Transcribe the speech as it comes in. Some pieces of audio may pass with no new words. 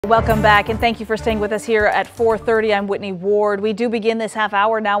Welcome back, and thank you for staying with us here at 4:30. I'm Whitney Ward. We do begin this half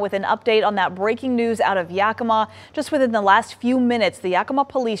hour now with an update on that breaking news out of Yakima. Just within the last few minutes, the Yakima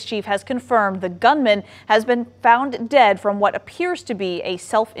police chief has confirmed the gunman has been found dead from what appears to be a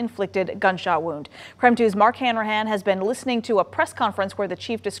self-inflicted gunshot wound. KREM 2's Mark Hanrahan has been listening to a press conference where the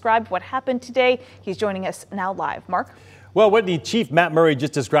chief described what happened today. He's joining us now live. Mark? Well, Whitney, Chief Matt Murray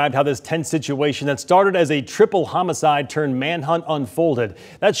just described how this tense situation that started as a triple homicide turned manhunt unfolded.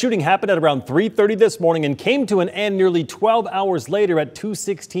 That shooting happened at around 3:30 this morning and came to an end nearly 12 hours later at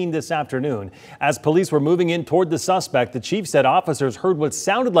 2:16 this afternoon. As police were moving in toward the suspect, the chief said officers heard what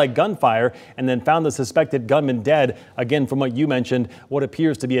sounded like gunfire and then found the suspected gunman dead. Again, from what you mentioned, what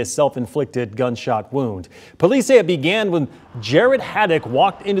appears to be a self-inflicted gunshot wound. Police say it began when Jared Haddock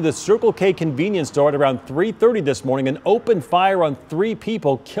walked into the Circle K convenience store at around 3:30 this morning and opened fire on 3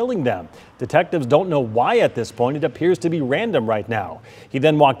 people, killing them. Detectives don't know why at this point. It appears to be random right now. He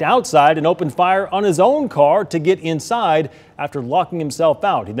then walked outside and opened fire on his own car to get inside. After locking himself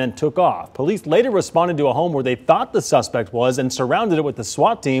out, he then took off. Police later responded to a home where they thought the suspect was and surrounded it with the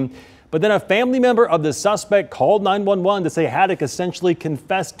SWAT team. But then a family member of the suspect called 911 to say Haddock essentially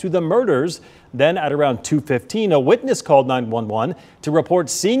confessed to the murders. Then at around 2:15, a witness called 911 to report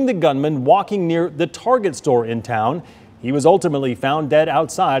seeing the gunman walking near the Target store in town. He was ultimately found dead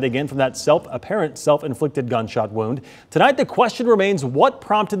outside, again from that apparent self-inflicted gunshot wound. Tonight, the question remains, what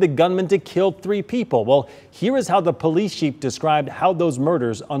prompted the gunman to kill 3 people? Well, here is how the police chief described how those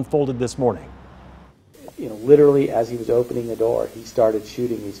murders unfolded this morning. Literally as he was opening the door, he started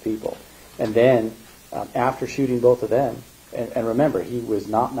shooting these people. And then after shooting both of them, and remember, he was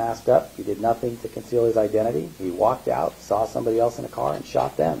not masked up. He did nothing to conceal his identity. He walked out, saw somebody else in a car and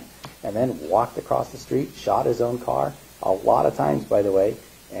shot them, and then walked across the street, shot his own car, a lot of times, by the way,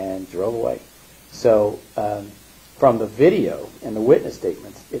 and drove away. So from the video and the witness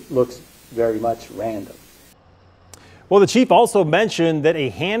statements, it looks very much random. Well, the chief also mentioned that a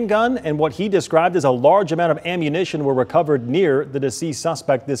handgun and what he described as a large amount of ammunition were recovered near the deceased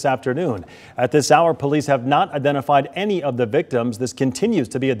suspect this afternoon. At this hour, police have not identified any of the victims. This continues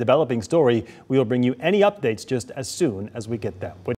to be a developing story. We will bring you any updates just as soon as we get them.